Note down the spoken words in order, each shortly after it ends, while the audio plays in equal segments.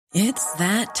It's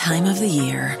that time of the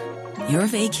year. Your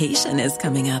vacation is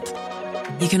coming up.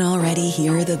 You can already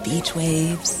hear the beach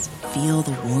waves, feel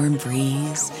the warm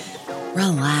breeze,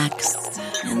 relax,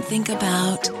 and think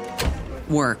about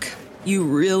work. You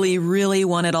really, really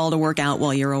want it all to work out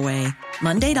while you're away.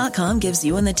 Monday.com gives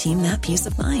you and the team that peace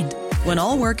of mind. When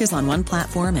all work is on one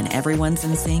platform and everyone's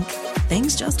in sync,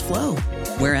 things just flow.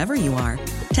 Wherever you are,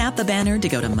 tap the banner to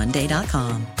go to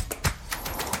Monday.com.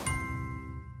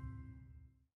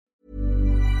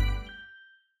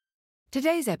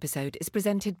 Today's episode is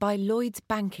presented by Lloyds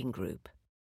Banking Group.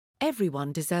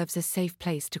 Everyone deserves a safe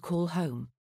place to call home.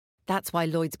 That's why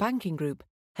Lloyds Banking Group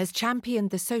has championed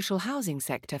the social housing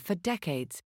sector for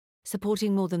decades,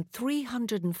 supporting more than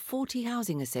 340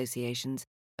 housing associations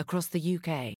across the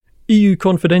UK. EU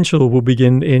Confidential will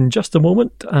begin in just a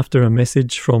moment after a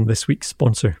message from this week's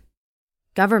sponsor.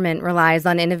 Government relies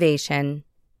on innovation.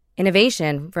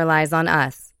 Innovation relies on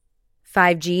us.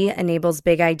 5G enables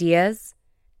big ideas,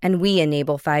 and we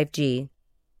enable 5G.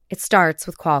 It starts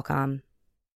with Qualcomm.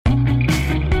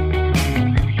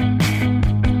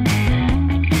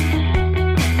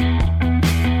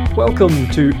 Welcome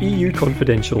to EU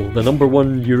Confidential, the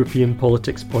 #1 European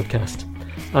politics podcast.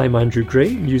 I'm Andrew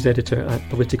Gray, news editor at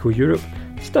Politico Europe,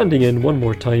 standing in one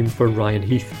more time for Ryan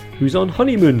Heath, who's on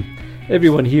honeymoon.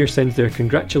 Everyone here sends their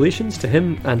congratulations to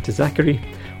him and to Zachary,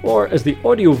 or as the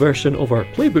audio version of our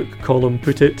playbook column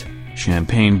put it,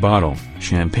 champagne bottle,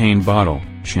 champagne bottle,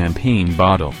 champagne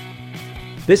bottle.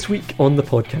 This week on the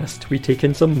podcast, we take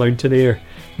in some mountain air.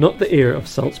 Not the air of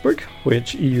Salzburg,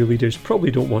 which EU leaders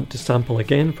probably don't want to sample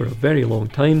again for a very long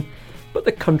time, but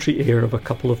the country air of a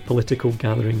couple of political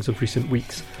gatherings of recent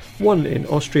weeks, one in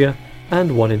Austria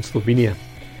and one in Slovenia.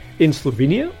 In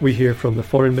Slovenia, we hear from the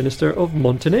Foreign Minister of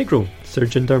Montenegro,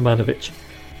 Srđan Darmanović.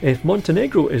 If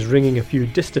Montenegro is ringing a few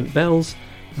distant bells,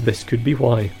 this could be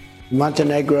why.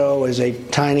 Montenegro is a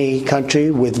tiny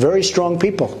country with very strong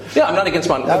people. Yeah, I'm not against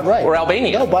Montenegro right. or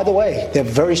Albania. No, by the way, they're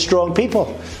very strong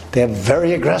people. They're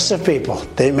very aggressive people.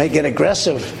 They may get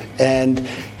aggressive, and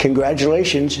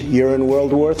congratulations, you're in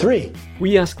World War III.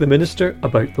 We ask the Minister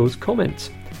about those comments.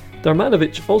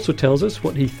 Darmanović also tells us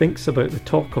what he thinks about the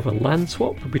talk of a land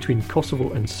swap between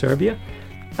Kosovo and Serbia,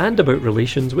 and about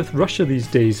relations with Russia these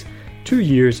days, 2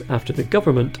 years after the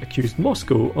government accused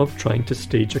Moscow of trying to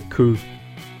stage a coup.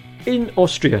 In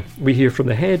Austria, we hear from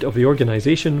the head of the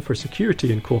Organisation for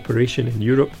Security and Cooperation in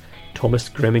Europe, Thomas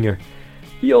Greminger.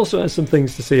 He also has some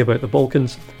things to say about the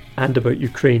Balkans and about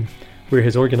Ukraine, where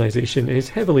his organisation is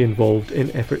heavily involved in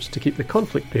efforts to keep the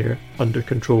conflict there under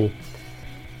control.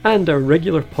 And our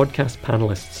regular podcast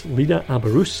panellists, Lina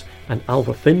Abarus and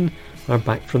Alva Finn, are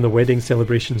back from the wedding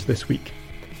celebrations this week.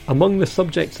 Among the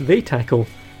subjects they tackle,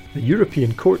 the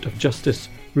European Court of Justice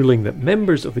ruling that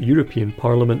members of the European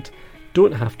Parliament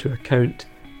don't have to account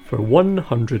for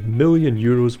 €100 million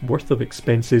worth of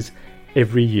expenses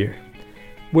every year.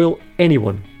 Will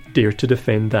anyone dare to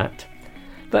defend that?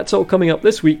 That's all coming up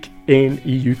this week in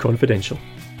EU Confidential.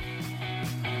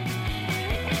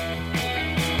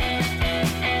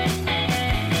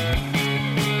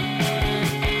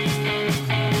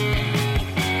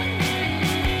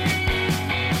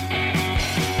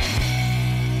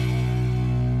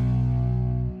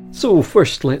 So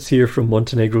first, let's hear from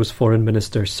Montenegro's Foreign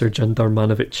Minister Srđan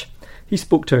Darmanović. He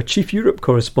spoke to our Chief Europe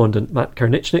correspondent Matt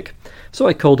Karničnik, so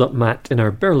I called up Matt in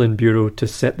our Berlin bureau to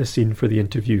set the scene for the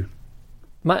interview.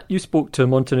 Matt, you spoke to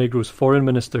Montenegro's Foreign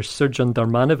Minister Srđan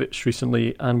Darmanović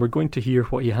recently, and we're going to hear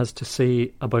what he has to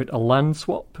say about a land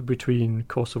swap between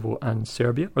Kosovo and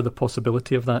Serbia, or the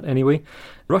possibility of that anyway,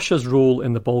 Russia's role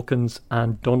in the Balkans,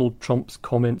 and Donald Trump's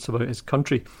comments about his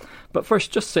country. But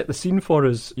first, just set the scene for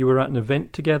us. You were at an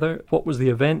event together. What was the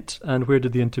event, and where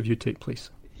did the interview take place?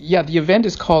 Yeah, the event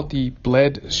is called the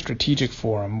Bled Strategic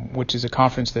Forum, which is a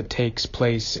conference that takes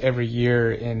place every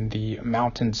year in the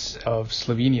mountains of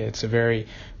Slovenia. It's a very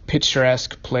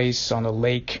picturesque place on a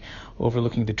lake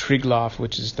overlooking the Triglav,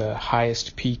 which is the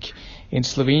highest peak in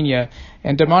Slovenia.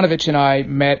 And Darmanović and I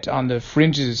met on the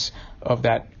fringes of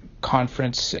that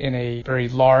conference in a very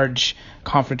large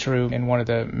conference room in one of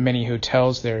the many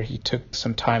hotels there. He took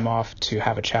some time off to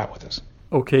have a chat with us.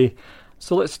 Okay.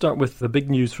 So let's start with the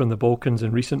big news from the Balkans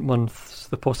in recent months,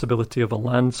 the possibility of a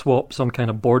land swap, some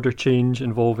kind of border change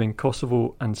involving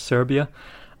Kosovo and Serbia.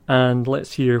 And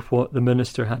let's hear what the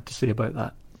minister had to say about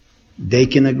that. They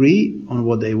can agree on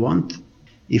what they want.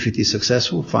 If it is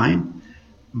successful, fine.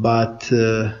 But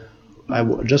I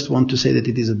just want to say that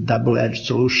it is a double-edged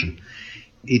solution.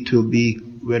 It will be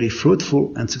very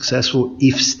fruitful and successful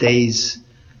if stays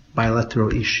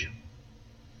bilateral issue.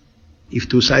 If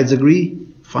two sides agree,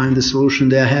 find the solution,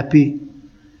 they are happy,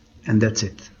 and that's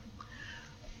it.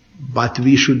 But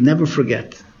we should never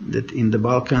forget that in the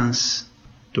Balkans,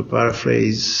 to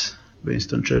paraphrase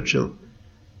Winston Churchill,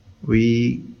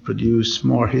 we produce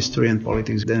more history and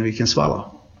politics than we can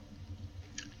swallow.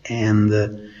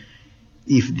 And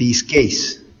if this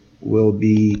case will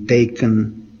be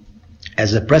taken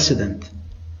as a precedent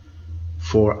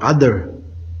for other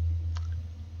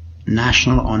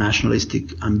national or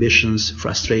nationalistic ambitions,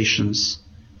 frustrations,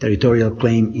 territorial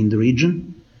claim in the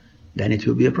region, then it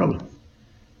will be a problem.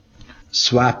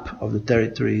 Swap of the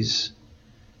territories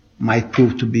might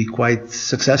prove to be quite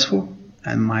successful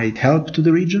and might help to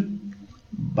the region,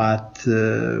 but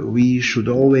we should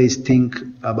always think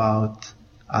about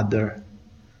other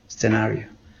scenario.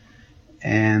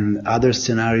 And other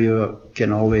scenario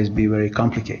can always be very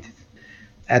complicated.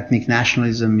 Ethnic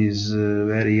nationalism is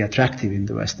very attractive in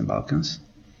the Western Balkans.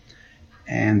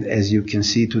 And as you can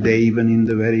see today, even in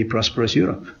the very prosperous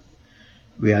Europe,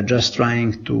 we are just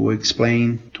trying to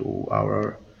explain to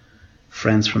our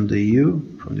friends from the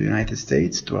EU, from the United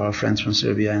States, to our friends from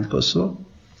Serbia and Kosovo,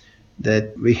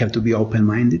 that we have to be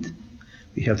open-minded,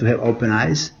 we have to have open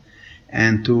eyes,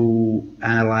 and to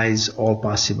analyze all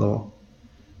possible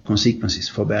consequences,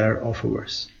 for better or for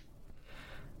worse.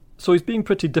 So he's being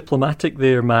pretty diplomatic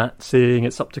there, Matt, saying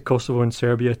it's up to Kosovo and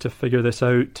Serbia to figure this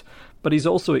out, but he's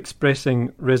also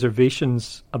expressing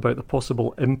reservations about the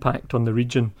possible impact on the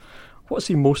region. What's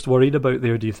he most worried about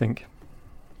there, do you think?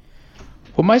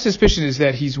 Well, my suspicion is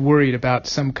that he's worried about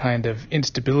some kind of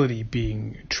instability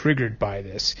being triggered by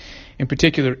this. In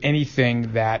particular,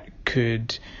 anything that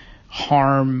could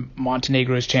harm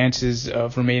Montenegro's chances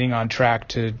of remaining on track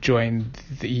to join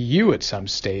the EU at some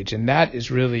stage. And that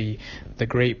is really the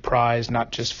great prize,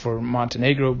 not just for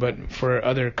Montenegro, but for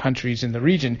other countries in the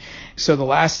region. So the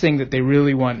last thing that they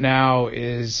really want now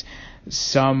is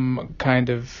some kind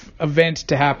of event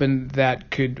to happen that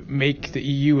could make the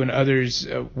EU and others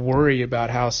worry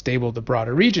about how stable the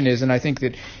broader region is. And I think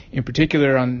that in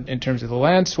particular in terms of the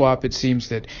land swap, it seems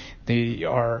that they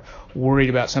are worried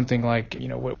about something like,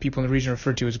 what people in the region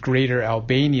refer to as Greater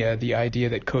Albania, the idea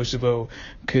that Kosovo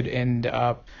could end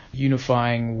up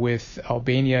unifying with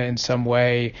Albania in some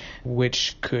way,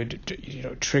 which could,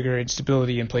 trigger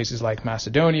instability in places like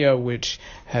Macedonia, which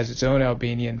has its own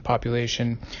Albanian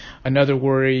population. Another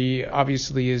worry,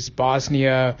 obviously, is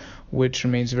Bosnia, which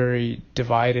remains very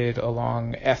divided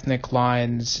along ethnic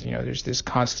lines. There's this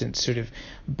constant sort of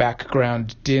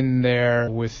background din there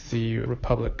with the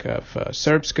Republic of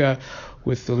Srpska,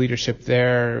 with the leadership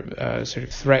there sort of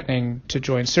threatening to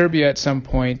join Serbia at some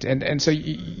point. And so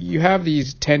you have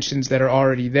these tensions that are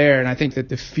already there, and I think that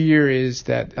the fear is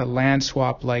that a land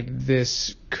swap like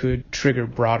this could trigger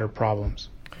broader problems.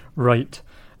 Right.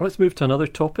 Let's move to another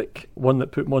topic, one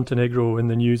that put Montenegro in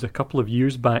the news a couple of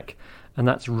years back, and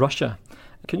that's Russia.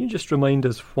 Can you just remind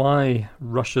us why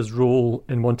Russia's role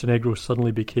in Montenegro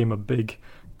suddenly became a big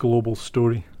global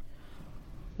story?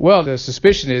 Well, the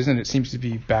suspicion is, and it seems to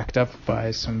be backed up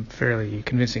by some fairly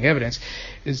convincing evidence,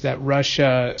 is that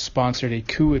Russia sponsored a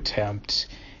coup attempt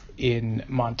in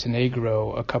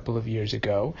Montenegro a couple of years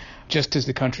ago, just as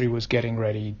the country was getting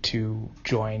ready to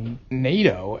join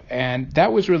NATO. And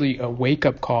that was really a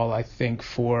wake-up call, I think,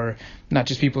 for not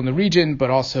just people in the region, but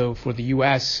also for the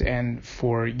U.S. and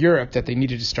for Europe, that they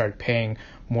needed to start paying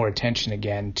more attention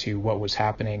again to what was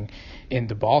happening in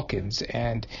the Balkans.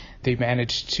 And they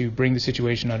managed to bring the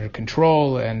situation under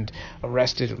control and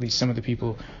arrested at least some of the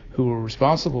people who were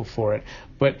responsible for it.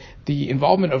 But the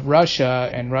involvement of Russia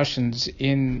and Russians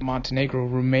in Montenegro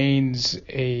remains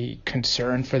a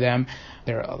concern for them.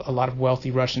 There are a lot of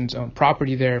wealthy Russians own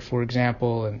property there, for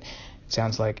example, and it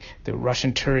sounds like the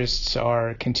Russian tourists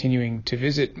are continuing to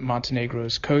visit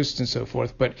Montenegro's coast and so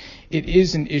forth, but it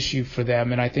is an issue for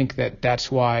them, and I think that that's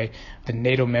why the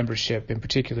NATO membership in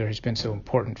particular has been so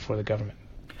important for the government.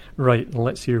 Right,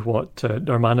 let's hear what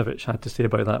Darmanovic had to say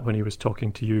about that when he was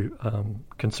talking to you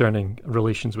concerning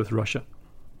relations with Russia.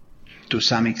 To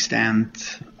some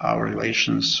extent, our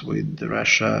relations with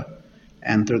Russia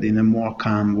entered in a more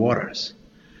calm waters.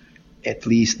 At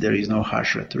least there is no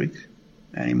harsh rhetoric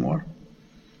anymore.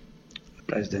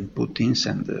 President Putin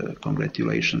sent the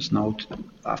congratulations note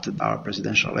after our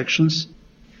presidential elections.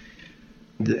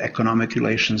 The economic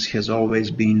relations has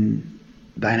always been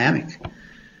dynamic.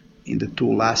 In the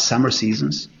two last summer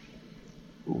seasons,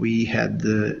 we had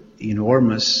the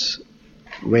enormous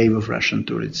wave of Russian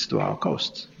tourists to our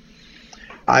coast.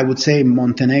 I would say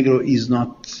Montenegro is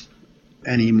not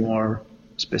any more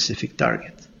specific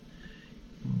target,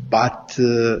 but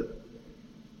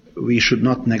we should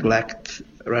not neglect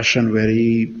Russian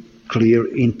very clear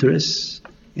interests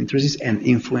and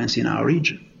influence in our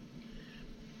region.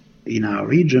 In our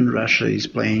region, Russia is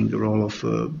playing the role of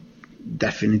a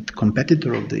definite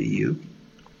competitor of the EU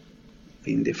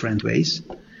in different ways.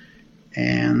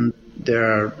 And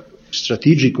their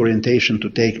strategic orientation to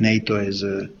take NATO as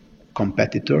a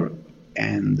competitor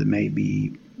and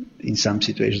maybe in some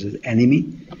situations an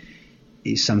enemy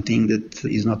is something that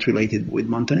is not related with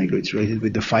Montenegro. It's related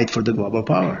with the fight for the global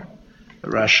power.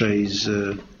 Russia is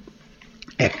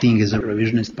acting as a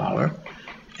revisionist power,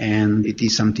 and it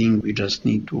is something we just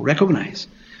need to recognize.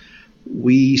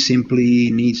 We simply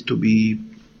need to be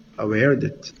aware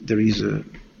that there is a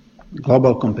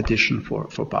global competition for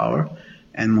power,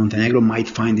 and Montenegro might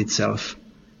find itself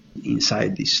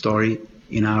inside this story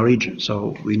in our region.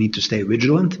 So we need to stay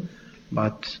vigilant,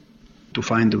 but to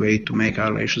find a way to make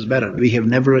our relations better. We have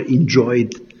never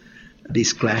enjoyed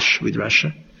this clash with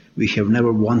Russia. We have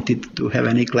never wanted to have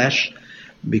any clash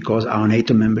because our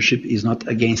NATO membership is not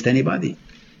against anybody.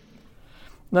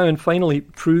 Now, and finally,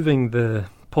 proving the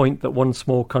point that one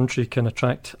small country can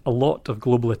attract a lot of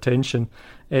global attention,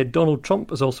 Donald Trump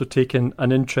has also taken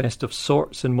an interest of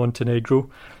sorts in Montenegro.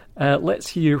 Let's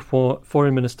hear what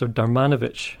Foreign Minister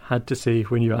Darmanovic had to say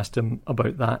when you asked him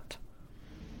about that.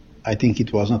 I think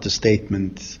it was not a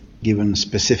statement given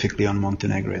specifically on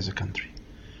Montenegro as a country.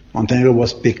 Montenegro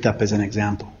was picked up as an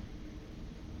example.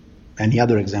 Any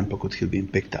other example could have been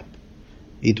picked up.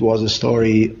 It was a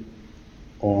story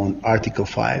on Article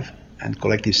 5 and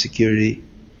collective security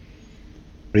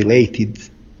related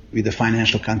with the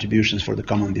financial contributions for the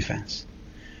common defense.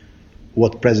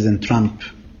 What President Trump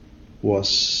was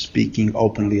speaking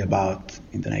openly about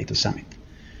in the NATO summit.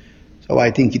 So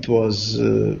I think it was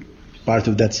part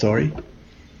of that story,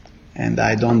 and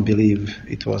I don't believe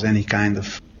it was any kind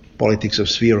of politics of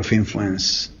sphere of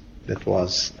influence that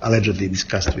was allegedly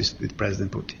discussed with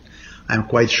President Putin. I'm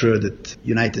quite sure that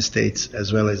United States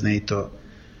as well as NATO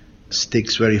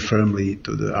sticks very firmly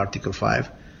to the Article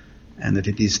 5 and that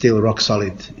it is still rock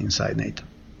solid inside NATO.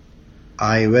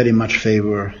 I very much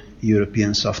favor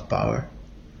European soft power,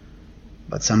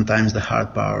 but sometimes the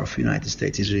hard power of the United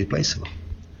States is irreplaceable,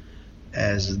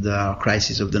 as the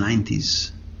crisis of the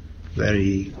 90s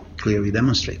very clearly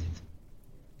demonstrated.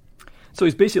 So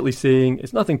he's basically saying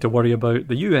it's nothing to worry about.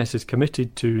 The US is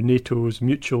committed to NATO's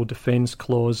mutual defence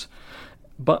clause.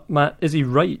 But Matt, is he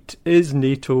right? Is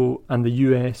NATO and the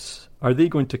US, are they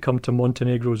going to come to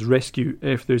Montenegro's rescue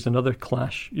if there's another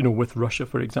clash, with Russia,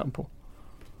 for example?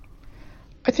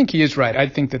 I think he is right. I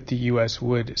think that the U.S.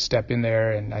 would step in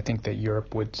there, and I think that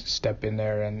Europe would step in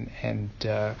there and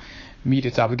meet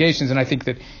its obligations. And I think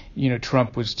that,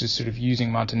 Trump was just sort of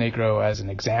using Montenegro as an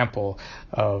example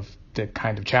of the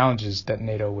kind of challenges that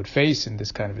NATO would face in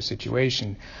this kind of a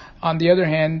situation. On the other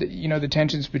hand, the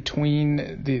tensions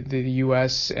between the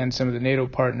U.S. and some of the NATO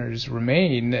partners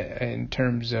remain in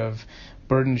terms of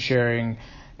burden sharing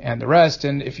and the rest.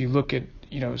 And if you look at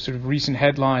sort of recent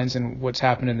headlines and what's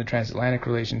happened in the transatlantic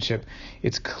relationship,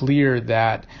 it's clear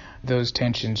that those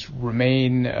tensions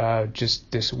remain.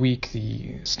 Just this week,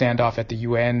 the standoff at the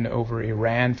UN over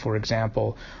Iran, for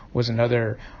example, was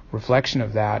another reflection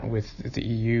of that, with the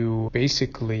EU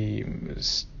basically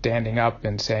standing up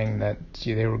and saying that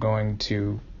they were going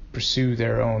to pursue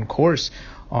their own course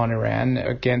on Iran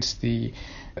against the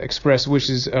express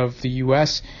wishes of the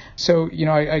U.S. So,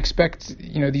 I expect,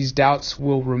 these doubts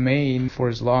will remain for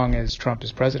as long as Trump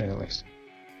is president, at least.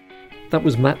 That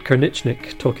was Matt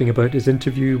Karničnik talking about his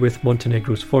interview with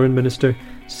Montenegro's Foreign Minister,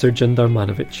 Srđan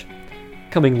Darmanovic.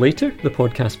 Coming later, the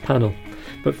podcast panel.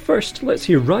 But first, let's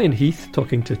hear Ryan Heath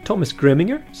talking to Thomas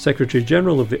Greminger, Secretary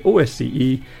General of the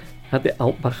OSCE, at the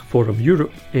Alpbach Forum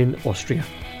Europe in Austria.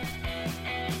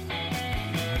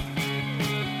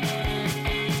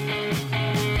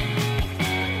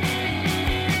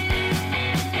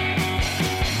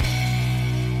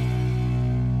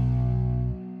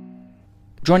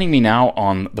 Joining me now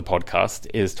on the podcast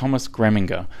is Thomas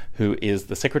Greminger, who is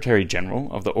the Secretary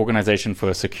General of the Organization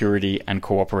for Security and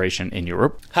Cooperation in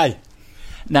Europe. Hi.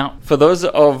 Now, for those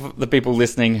of the people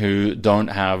listening who don't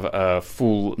have a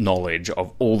full knowledge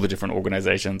of all the different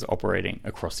organizations operating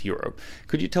across Europe,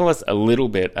 could you tell us a little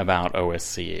bit about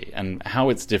OSCE and how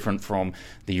it's different from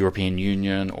the European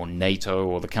Union or NATO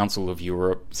or the Council of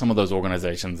Europe, some of those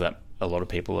organizations that a lot of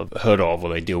people have heard of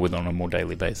or they deal with on a more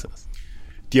daily basis?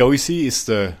 The OSCE is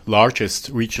the largest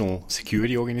regional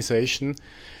security organization.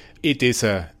 It is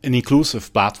an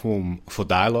inclusive platform for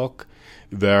dialogue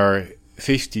where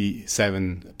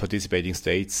 57 participating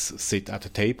states sit at the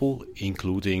table,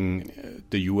 including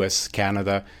the US,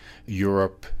 Canada,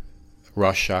 Europe,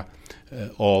 Russia,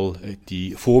 all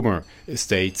the former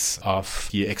states of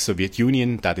the ex-Soviet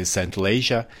Union, that is Central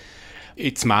Asia.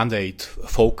 Its mandate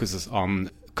focuses on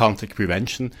conflict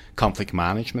prevention, conflict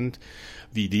management.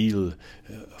 We deal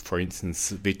for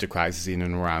instance, with the crisis in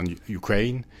and around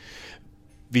Ukraine.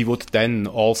 We would then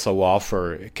also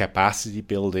offer a capacity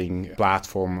building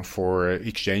platform for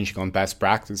exchanging on best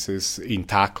practices in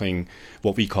tackling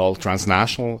what we call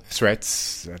transnational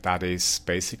threats. That is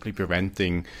basically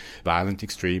preventing violent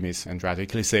extremism and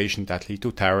radicalization that lead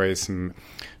to terrorism,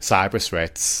 cyber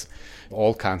threats,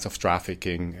 all kinds of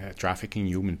trafficking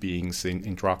human beings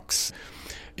in drugs,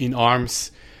 in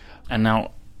arms. And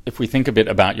now, if we think a bit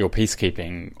about your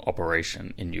peacekeeping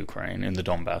operation in Ukraine, in the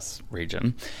Donbass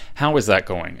region, how is that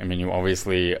going? I mean, you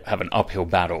obviously have an uphill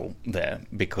battle there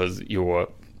because you're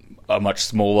a much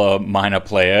smaller, minor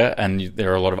player, and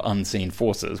there are a lot of unseen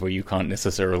forces where you can't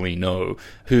necessarily know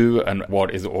who and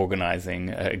what is organizing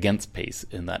against peace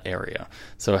in that area.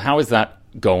 So how is that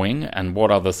going, and what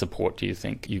other support do you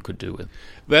think you could do with?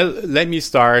 Well, let me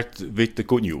start with the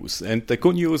good news. And the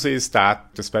good news is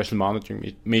that the Special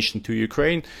Monitoring Mission to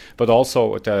Ukraine, but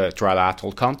also the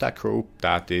Trilateral Contact Group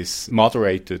that is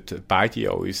moderated by the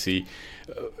OSCE,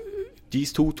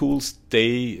 these two tools,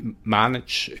 they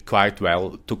manage quite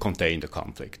well to contain the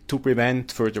conflict, to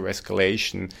prevent further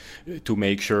escalation, to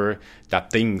make sure that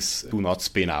things do not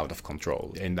spin out of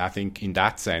control. And I think in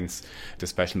that sense, the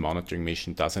Special Monitoring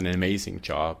Mission does an amazing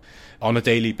job on a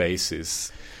daily basis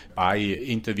by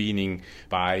intervening,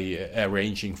 by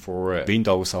arranging for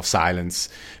windows of silence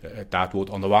that would,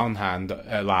 on the one hand,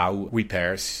 allow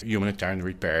repairs, humanitarian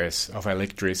repairs of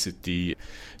electricity,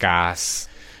 gas,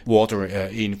 water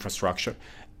infrastructure.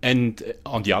 And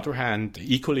on the other hand,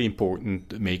 equally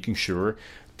important, making sure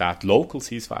that local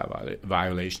ceasefire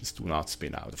violations do not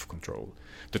spin out of control.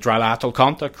 The Trilateral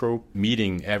Contact Group,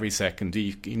 meeting every second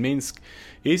week in Minsk,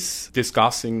 is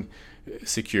discussing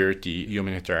security,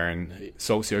 humanitarian,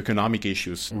 socioeconomic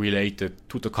issues related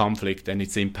to the conflict and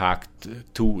its impact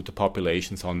to the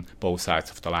populations on both sides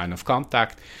of the line of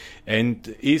contact,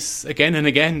 and is again and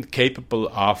again capable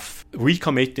of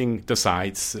recommitting the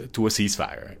sides to a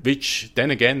ceasefire, which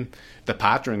then again, the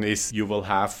pattern is you will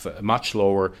have much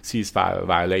lower ceasefire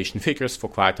violation figures for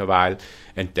quite a while,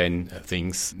 and then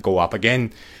things go up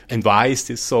again. And why is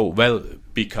this so? Well,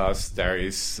 because there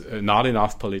is not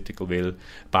enough political will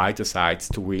by the sides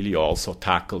to really also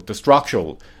tackle the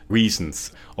structural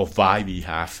reasons of why we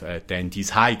have then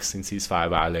these hikes in ceasefire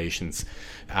violations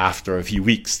after a few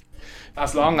weeks.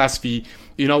 As long as we,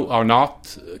 are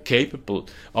not capable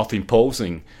of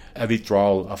imposing a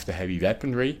withdrawal of the heavy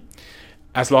weaponry,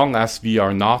 as long as we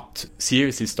are not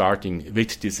seriously starting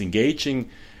with disengaging,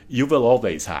 you will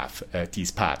always have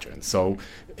these patterns. So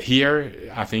here,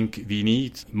 I think we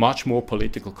need much more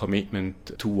political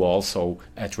commitment to also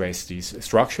address these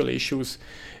structural issues.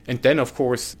 And then, of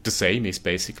course, the same is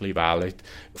basically valid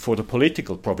for the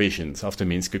political provisions of the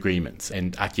Minsk agreements.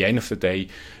 And at the end of the day,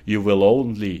 you will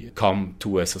only come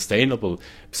to a sustainable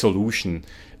solution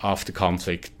of the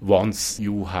conflict once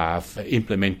you have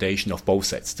implementation of both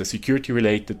sets, the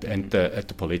security-related and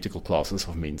the political clauses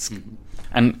of Minsk.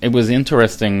 And it was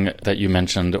interesting that you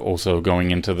mentioned also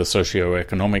going into the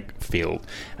socio-economic field.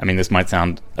 I mean, this might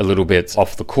sound a little bit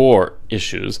off the core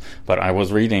issues, but I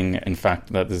was reading, in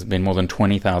fact, that there's been more than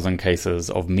 20,000 cases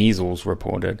of measles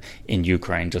reported in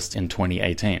Ukraine just in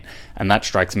 2018. And that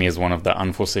strikes me as one of the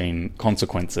unforeseen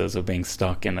consequences of being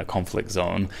stuck in a conflict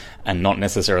zone and not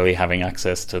necessarily having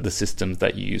access to the systems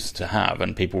that you used to have,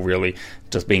 and people really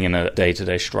just being in a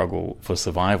day-to-day struggle for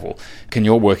survival. Can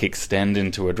your work extend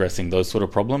into addressing those sort of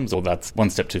problems, or that's one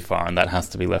step too far and that has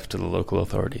to be left to the local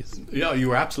authorities? Yeah,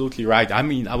 you're absolutely right. I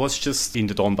mean, I was just in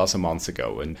the Donbass a month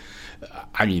ago, and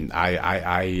I mean,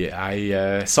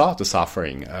 I saw the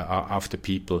suffering of the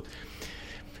people.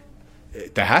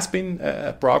 There has been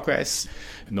progress,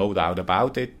 no doubt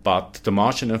about it, but the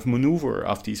margin of maneuver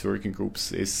of these working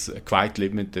groups is quite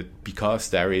limited because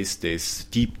there is this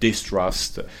deep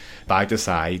distrust by the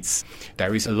sides.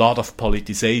 There is a lot of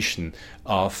politicization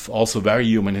of also very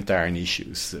humanitarian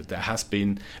issues. There has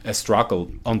been a struggle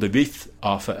on the width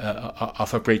of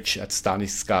a bridge at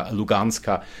Stanitska,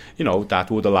 Luganska,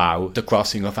 that would allow the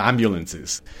crossing of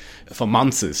ambulances. For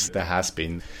months, there has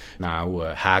been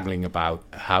now haggling about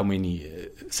how many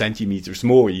centimeters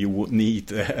more you would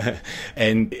need.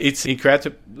 And it's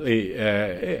incredibly,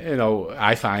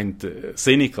 I find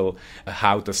cynical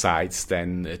how the sides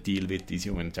then deal with these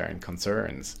humanitarian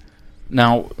concerns.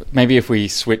 Now, maybe if we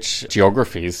switch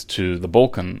geographies to the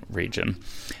Balkan region,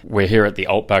 we're here at the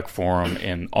Altback Forum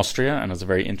in Austria, and there's a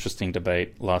very interesting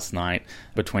debate last night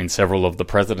between several of the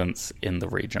presidents in the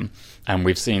region. And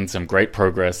we've seen some great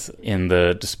progress in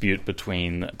the dispute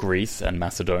between Greece and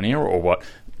Macedonia, or what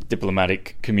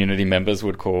diplomatic community members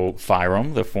would call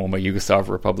FYROM, the former Yugoslav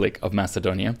Republic of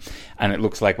Macedonia. And it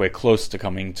looks like we're close to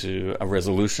coming to a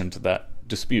resolution to that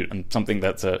dispute, and something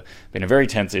that's been a very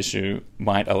tense issue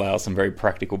might allow some very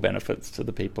practical benefits to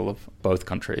the people of both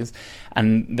countries.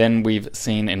 And then we've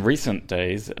seen in recent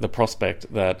days the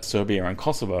prospect that Serbia and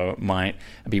Kosovo might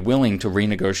be willing to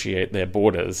renegotiate their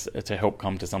borders to help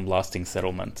come to some lasting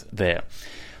settlement there.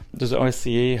 Does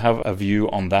OSCE have a view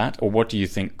on that, or what do you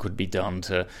think could be done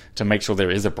to make sure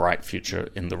there is a bright future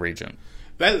in the region?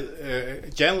 Well,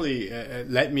 generally,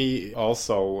 let me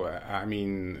also,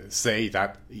 say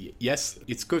that, yes,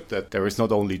 it's good that there is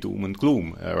not only doom and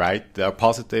gloom, right? There are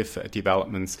positive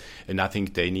developments, and I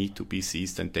think they need to be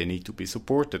seized and they need to be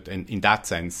supported. And in that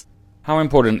sense, how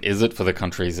important is it for the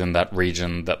countries in that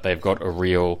region that they've got a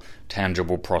real,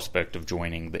 tangible prospect of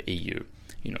joining the EU?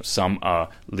 You know, some are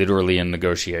literally in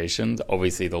negotiations.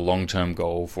 Obviously, the long-term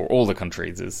goal for all the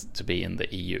countries is to be in the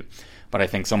EU. But I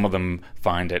think some of them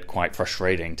find it quite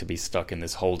frustrating to be stuck in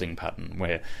this holding pattern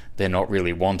where they're not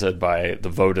really wanted by the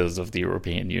voters of the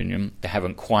European Union. They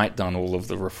haven't quite done all of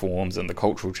the reforms and the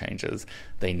cultural changes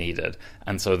they needed.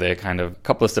 And so they're kind of a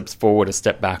couple of steps forward, a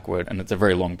step backward, and it's a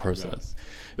very long process.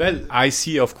 Well, I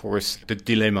see, of course, the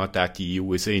dilemma that the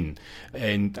EU is in.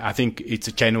 And I think it's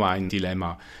a genuine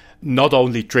dilemma, not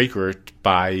only triggered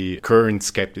by current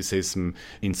skepticism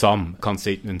in some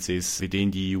constituencies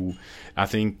within the EU. I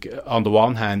think, on the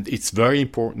one hand, it's very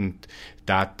important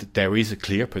that there is a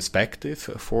clear perspective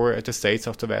for the states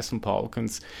of the Western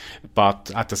Balkans. But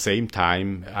at the same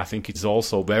time, I think it's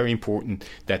also very important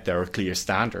that there are clear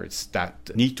standards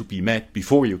that need to be met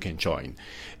before you can join.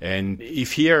 And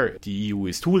if here the EU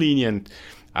is too lenient,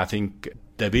 I think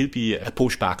there will be a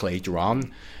pushback later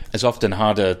on. It's often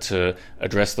harder to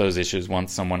address those issues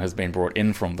once someone has been brought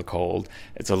in from the cold.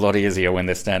 It's a lot easier when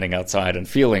they're standing outside and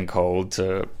feeling cold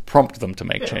to prompt them to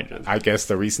make changes. I guess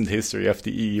the recent history of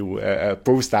the EU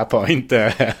proves that point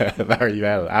very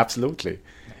well. Absolutely.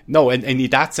 No, and in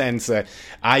that sense,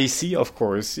 I see, of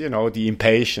course, the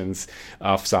impatience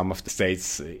of some of the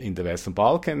states in the Western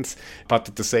Balkans. But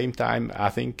at the same time, I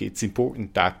think it's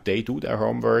important that they do their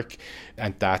homework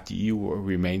and that the EU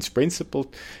remains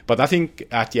principled. But I think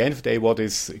at the end of the day, what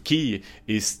is key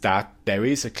is that there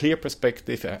is a clear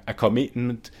perspective, a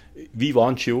commitment. We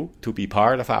want you to be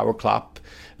part of our club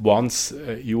once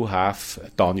you have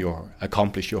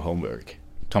accomplished your homework.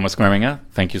 Thomas Grimminger,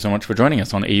 thank you so much for joining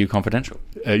us on EU Confidential.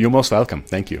 You're most welcome.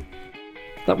 Thank you.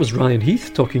 That was Ryan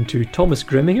Heath talking to Thomas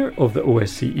Grimminger of the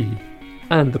OSCE.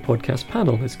 And the podcast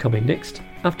panel is coming next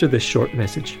after this short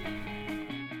message.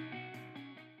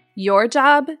 Your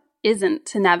job isn't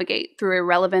to navigate through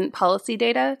irrelevant policy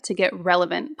data to get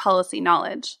relevant policy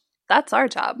knowledge. That's our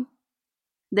job.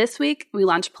 This week, we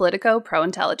launched Politico Pro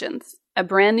Intelligence, a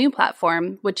brand new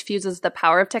platform which fuses the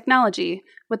power of technology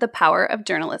with the power of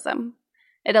journalism.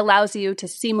 It allows you to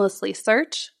seamlessly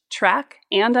search, track,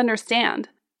 and understand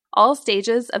all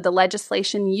stages of the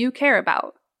legislation you care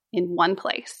about in one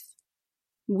place.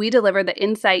 We deliver the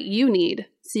insight you need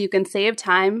so you can save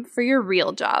time for your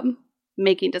real job,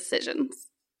 making decisions.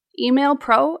 Email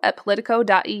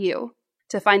pro@politico.eu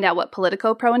to find out what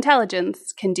Politico Pro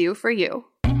Intelligence can do for you.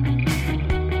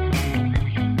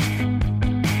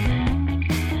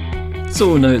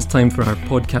 So now it's time for our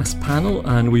podcast panel,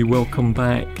 and we welcome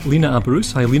back Lina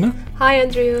Abarus. Hi, Lina. Hi,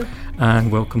 Andrew.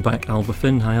 And welcome back Alva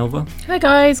Finn. Hi, Alva. Hi,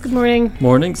 guys. Good morning.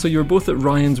 Morning. So you were both at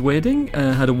Ryan's wedding,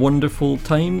 had a wonderful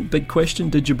time. Big question,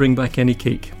 did you bring back any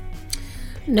cake?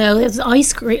 No, it was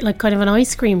ice cream, like kind of an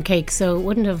ice cream cake, so it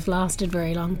wouldn't have lasted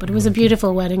very long. But it was a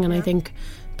beautiful wedding, and I think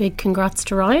big congrats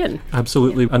to Ryan.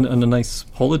 Absolutely, and a nice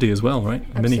holiday as well, right?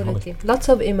 Absolutely. Mini holiday. Lots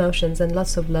of emotions and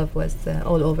lots of love was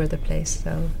all over the place.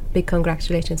 So big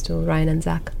congratulations to Ryan and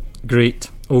Zach.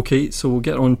 Great. Okay, so we'll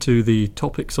get on to the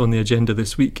topics on the agenda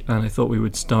this week, and I thought we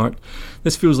would start.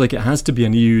 This feels like it has to be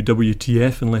an EU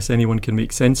WTF unless anyone can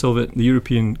make sense of it. The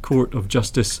European Court of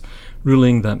Justice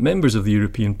ruling that members of the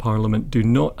European Parliament do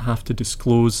not have to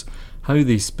disclose how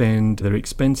they spend their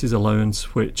expenses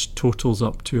allowance, which totals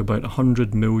up to about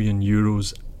 €100 million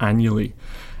annually.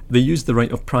 They use the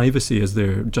right of privacy as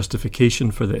their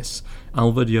justification for this.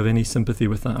 Alva, do you have any sympathy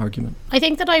with that argument? I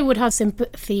think that I would have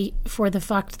sympathy for the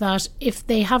fact that if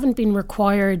they haven't been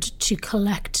required to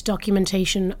collect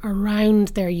documentation around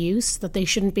their use, that they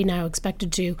shouldn't be now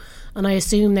expected to. And I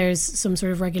assume there's some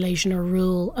sort of regulation or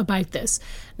rule about this.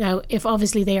 Now, if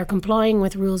obviously they are complying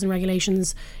with rules and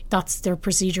regulations, that's their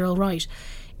procedural right.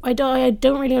 I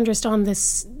don't really understand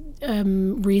this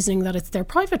reasoning that it's their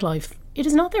private life. It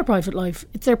is not their private life.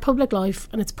 It's their public life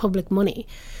and it's public money.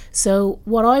 So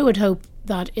what I would hope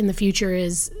that in the future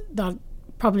is that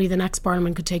probably the next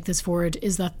Parliament could take this forward,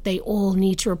 is that they all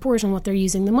need to report on what they're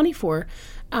using the money for.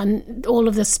 And all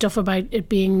of this stuff about it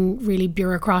being really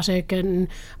bureaucratic and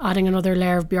adding another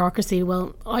layer of bureaucracy,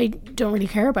 well, I don't really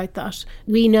care about that.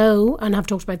 We know, and have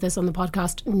talked about this on the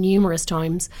podcast numerous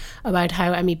times, about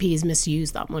how MEPs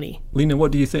misuse that money. Lena,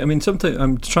 what do you think? I mean, sometimes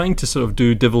I'm trying to sort of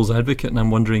do devil's advocate, and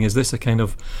I'm wondering, is this a kind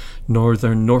of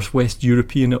northwest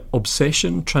European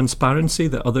obsession, transparency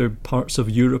that other parts of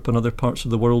Europe and other parts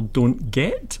of the world don't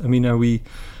get? I mean, are we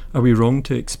wrong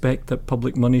to expect that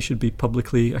public money should be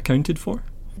publicly accounted for?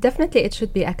 Definitely it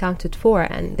should be accounted for,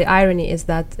 and the irony is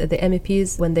that the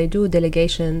MEPs, when they do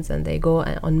delegations and they go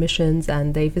on missions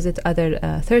and they visit other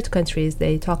third countries,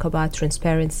 they talk about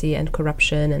transparency and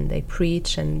corruption, and they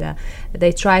preach and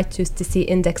they try to see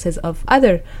indexes of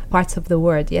other parts of the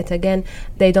world, yet again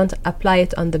they don't apply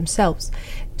it on themselves.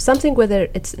 Something, whether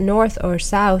it's north or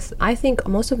south, I think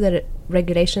most of the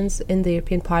regulations in the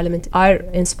European Parliament are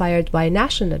inspired by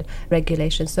national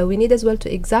regulations. So we need as well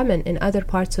to examine in other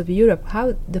parts of Europe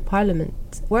how the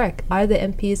parliaments work. Are the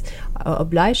MPs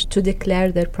obliged to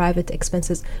declare their private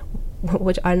expenses,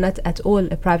 which are not at all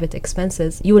private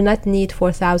expenses? You will not need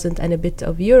 4,000 and a bit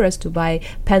of euros to buy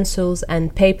pencils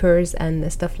and papers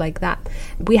and stuff like that.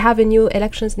 We have a new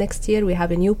elections next year, we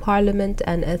have a new parliament,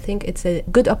 and I think it's a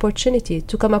good opportunity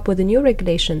to come up with new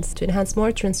regulations to enhance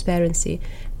more transparency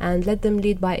and let them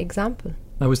lead by example.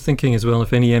 I was thinking as well,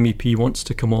 if any MEP wants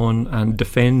to come on and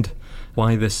defend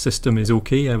why this system is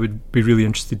okay, I would be really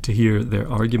interested to hear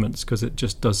their arguments, because it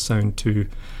just does sound to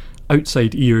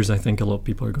outside ears, I think a lot of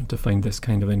people are going to find this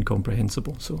kind of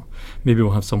incomprehensible. So maybe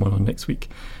we'll have someone on next week.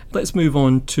 Let's move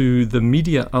on to the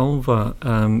media. Alva,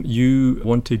 you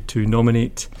wanted to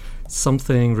nominate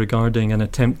something regarding an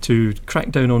attempt to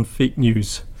crack down on fake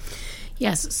news.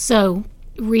 Yes, so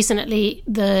recently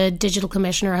the Digital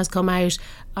Commissioner has come out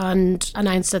and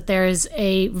announced that there is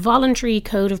a voluntary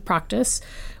code of practice,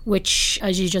 which,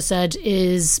 as you just said,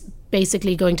 is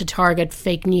basically going to target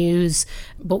fake news,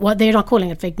 but what they're not calling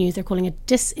it fake news, they're calling it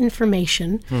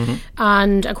disinformation. Mm-hmm.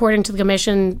 And according to the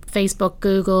Commission, Facebook,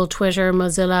 Google, Twitter,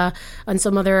 Mozilla, and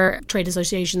some other trade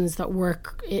associations that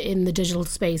work in the digital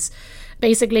space,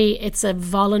 basically it's a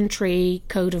voluntary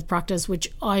code of practice, which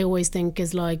I always think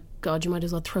is like, God, you might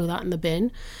as well throw that in the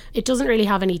bin. It doesn't really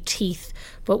have any teeth,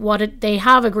 but what they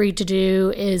have agreed to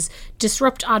do is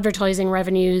disrupt advertising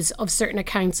revenues of certain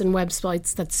accounts and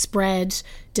websites that spread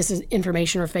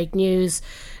disinformation or fake news,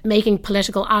 making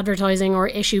political advertising or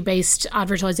issue-based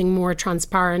advertising more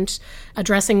transparent,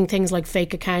 addressing things like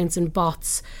fake accounts and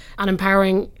bots, and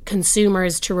empowering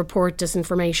consumers to report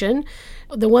disinformation.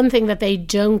 The one thing that they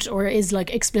don't, or is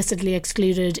like explicitly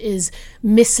excluded, is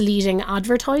misleading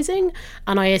advertising.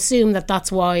 And I assume that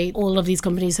that's why all of these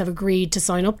companies have agreed to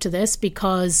sign up to this,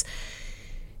 because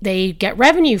they get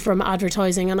revenue from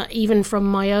advertising. And even from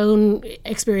my own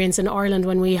experience in Ireland,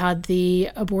 when we had the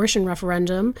abortion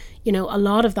referendum, you know, a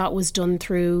lot of that was done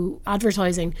through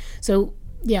advertising. So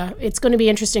yeah, it's going to be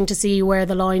interesting to see where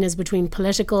the line is between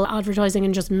political advertising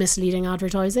and just misleading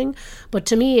advertising. But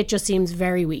to me, it just seems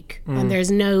very weak, and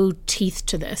there's no teeth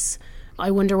to this.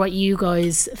 I wonder what you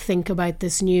guys think about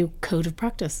this new code of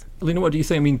practice. Lena, what do you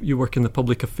think? I mean, you work in the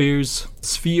public affairs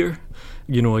sphere.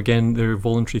 You know, again, there are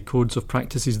voluntary codes of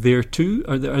practices there too.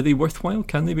 Are they worthwhile?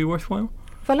 Can they be worthwhile?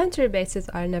 Voluntary bases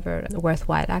are never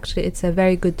worthwhile. Actually, it's a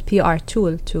very good PR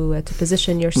tool to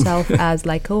position yourself as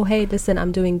like, oh, hey, listen,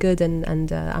 I'm doing good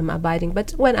and I'm abiding.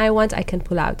 But when I want, I can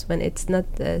pull out. When it's not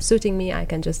suiting me, I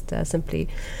can just simply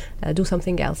do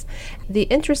something else. The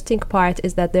interesting part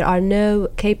is that there are no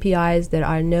KPIs, there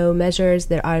are no measures,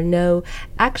 there are no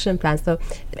action plans. So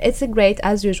it's great,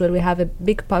 as usual, we have a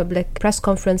big public press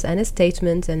conference and a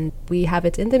statement, and we have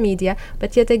it in the media.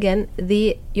 But yet again,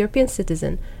 the European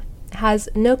citizen has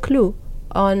no clue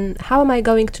on how am I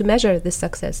going to measure this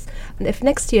success. And if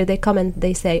next year they come and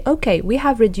they say, okay, we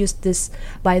have reduced this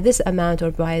by this amount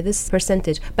or by this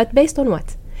percentage, but based on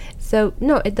what? So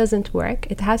no, it doesn't work.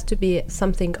 It has to be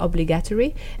something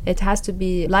obligatory. It has to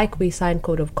be like we sign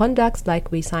code of conduct, like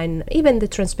we sign even the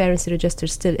transparency register.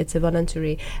 Still, it's a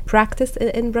voluntary practice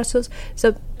in Brussels.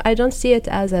 So I don't see it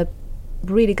as a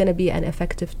really going to be an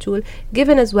effective tool,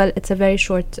 given as well it's a very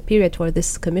short period for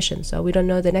this commission, so we don't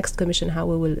know the next commission how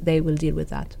they will deal with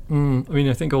that. I mean,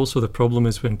 I think also the problem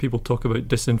is when people talk about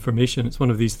disinformation, it's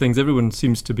one of these things, everyone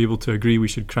seems to be able to agree we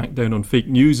should crack down on fake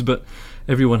news, but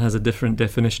everyone has a different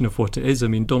definition of what it is. I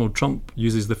mean, Donald Trump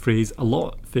uses the phrase a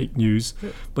lot, fake news,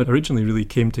 but originally really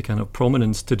came to kind of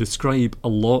prominence to describe a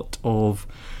lot of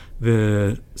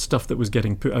the stuff that was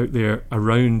getting put out there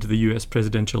around the US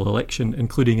presidential election,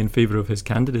 including in favour of his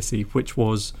candidacy, which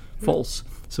was false.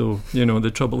 So,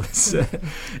 the trouble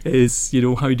is,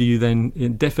 how do you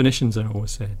then, definitions are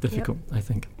always difficult, I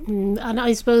think. And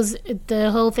I suppose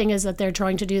the whole thing is that they're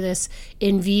trying to do this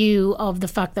in view of the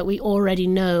fact that we already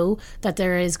know that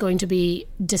there is going to be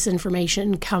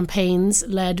disinformation campaigns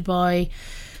led by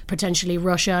potentially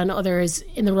Russia and others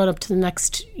in the run-up to the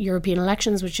next European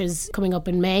elections, which is coming up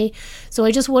in May. So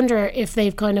I just wonder if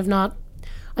they've kind of not...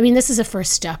 I mean, this is a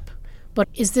first step. But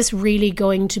is this really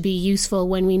going to be useful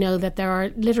when we know that there are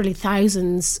literally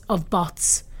thousands of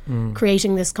bots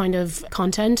creating this kind of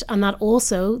content, and that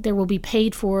also there will be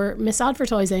paid for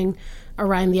misadvertising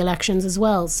around the elections as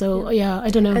well? So, I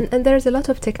don't know. And there's a lot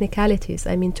of technicalities.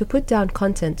 I mean, to put down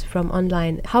content from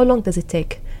online, how long does it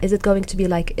take? Is it going to be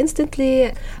like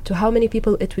instantly? To how many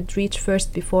people it would reach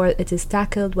first before it is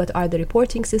tackled? What are the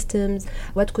reporting systems?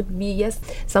 What could be,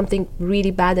 something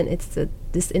really bad and it's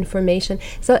disinformation?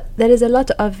 So there is a lot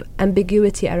of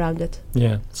ambiguity around it.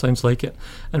 Yeah, sounds like it.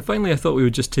 And finally, I thought we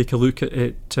would just take a look at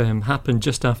it. Happened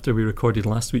just after we recorded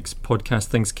last week's podcast.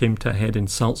 Things came to a head in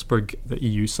Salzburg, the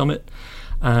EU summit.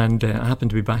 And I happened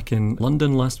to be back in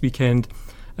London last weekend.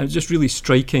 And it's just really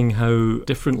striking how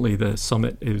differently the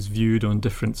summit is viewed on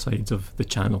different sides of the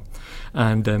channel.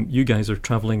 And you guys are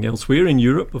travelling elsewhere in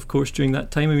Europe, of course, during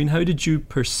that time. I mean, how did you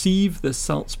perceive the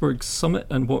Salzburg summit,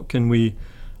 and what can we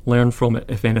learn from it,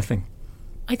 if anything?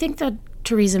 I think that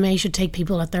Theresa May should take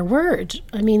people at their word.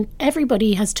 I mean,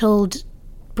 everybody has told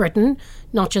Britain,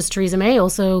 not just Theresa May,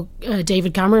 also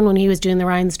David Cameron when he was doing the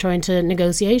rounds trying to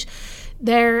negotiate,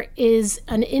 there is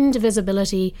an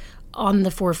indivisibility on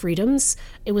the four freedoms.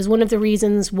 It was one of the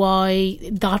reasons why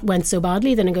that went so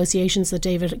badly, the negotiations that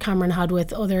David Cameron had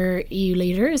with other EU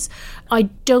leaders. I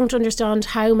don't understand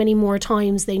how many more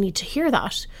times they need to hear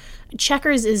that.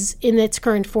 Chequers is in its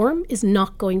current form is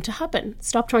not going to happen.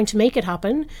 Stop trying to make it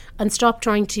happen and stop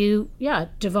trying to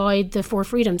divide the four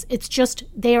freedoms. It's just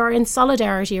they are in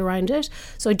solidarity around it.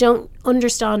 So I don't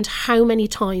understand how many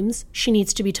times she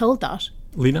needs to be told that.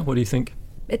 Lena, what do you think?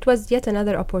 It was yet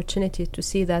another opportunity to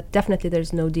see that definitely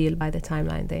there's no deal by the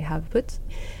timeline they have put.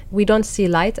 We don't see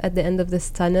light at the end of this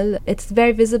tunnel. It's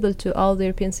very visible to all the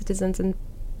European citizens, and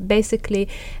basically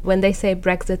when they say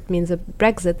Brexit means a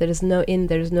Brexit, there is no in,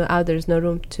 there is no out, there is no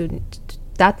room to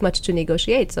that much to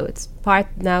negotiate. So it's part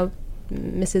now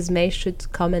Mrs. May should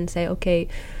come and say, okay,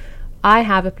 I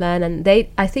have a plan, and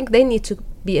I think they need to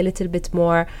be a little bit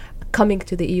more coming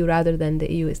to the EU rather than the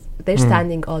EU is. They're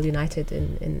standing all united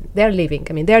in they're leaving.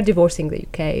 I mean, they're divorcing the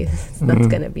UK. It's not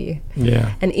going to be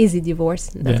an easy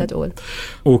divorce, not at all.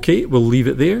 Okay, we'll leave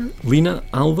it there. Lena,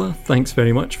 Alva, thanks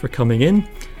very much for coming in.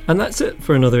 And that's it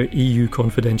for another EU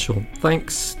Confidential.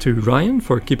 Thanks to Ryan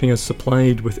for keeping us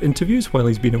supplied with interviews while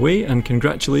he's been away, and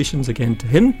congratulations again to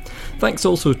him. Thanks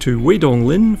also to Weidong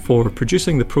Lin for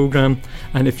producing the programme.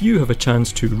 And if you have a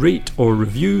chance to rate or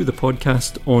review the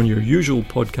podcast on your usual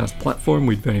podcast platform,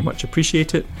 we'd very much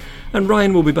appreciate it. And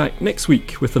Ryan will be back next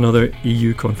week with another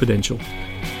EU Confidential.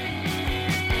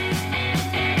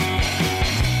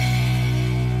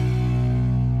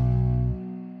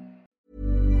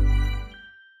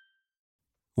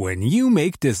 When you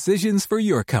make decisions for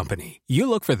your company, you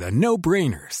look for the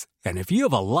no-brainers. And if you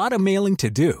have a lot of mailing to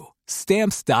do,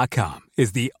 Stamps.com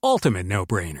is the ultimate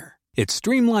no-brainer. It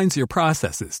streamlines your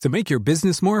processes to make your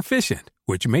business more efficient,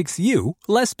 which makes you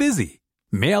less busy.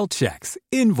 Mail checks,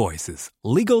 invoices,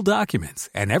 legal documents,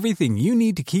 and everything you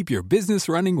need to keep your business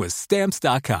running with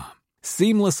Stamps.com.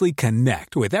 Seamlessly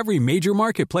connect with every major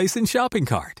marketplace and shopping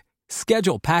cart.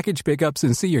 Schedule package pickups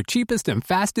and see your cheapest and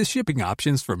fastest shipping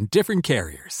options from different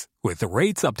carriers, with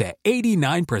rates up to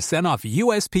 89% off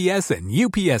USPS and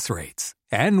UPS rates.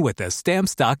 And with the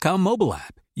Stamps.com mobile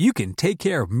app, you can take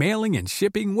care of mailing and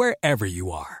shipping wherever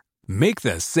you are. Make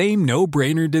the same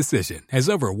no-brainer decision as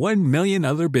over 1 million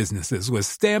other businesses with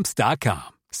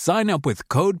Stamps.com. Sign up with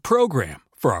code PROGRAM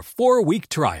for a 4-week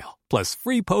trial, plus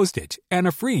free postage and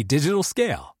a free digital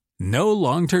scale. No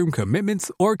long-term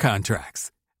commitments or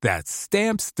contracts. That's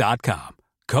Stamps.com.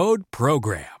 Code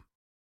PROGRAM.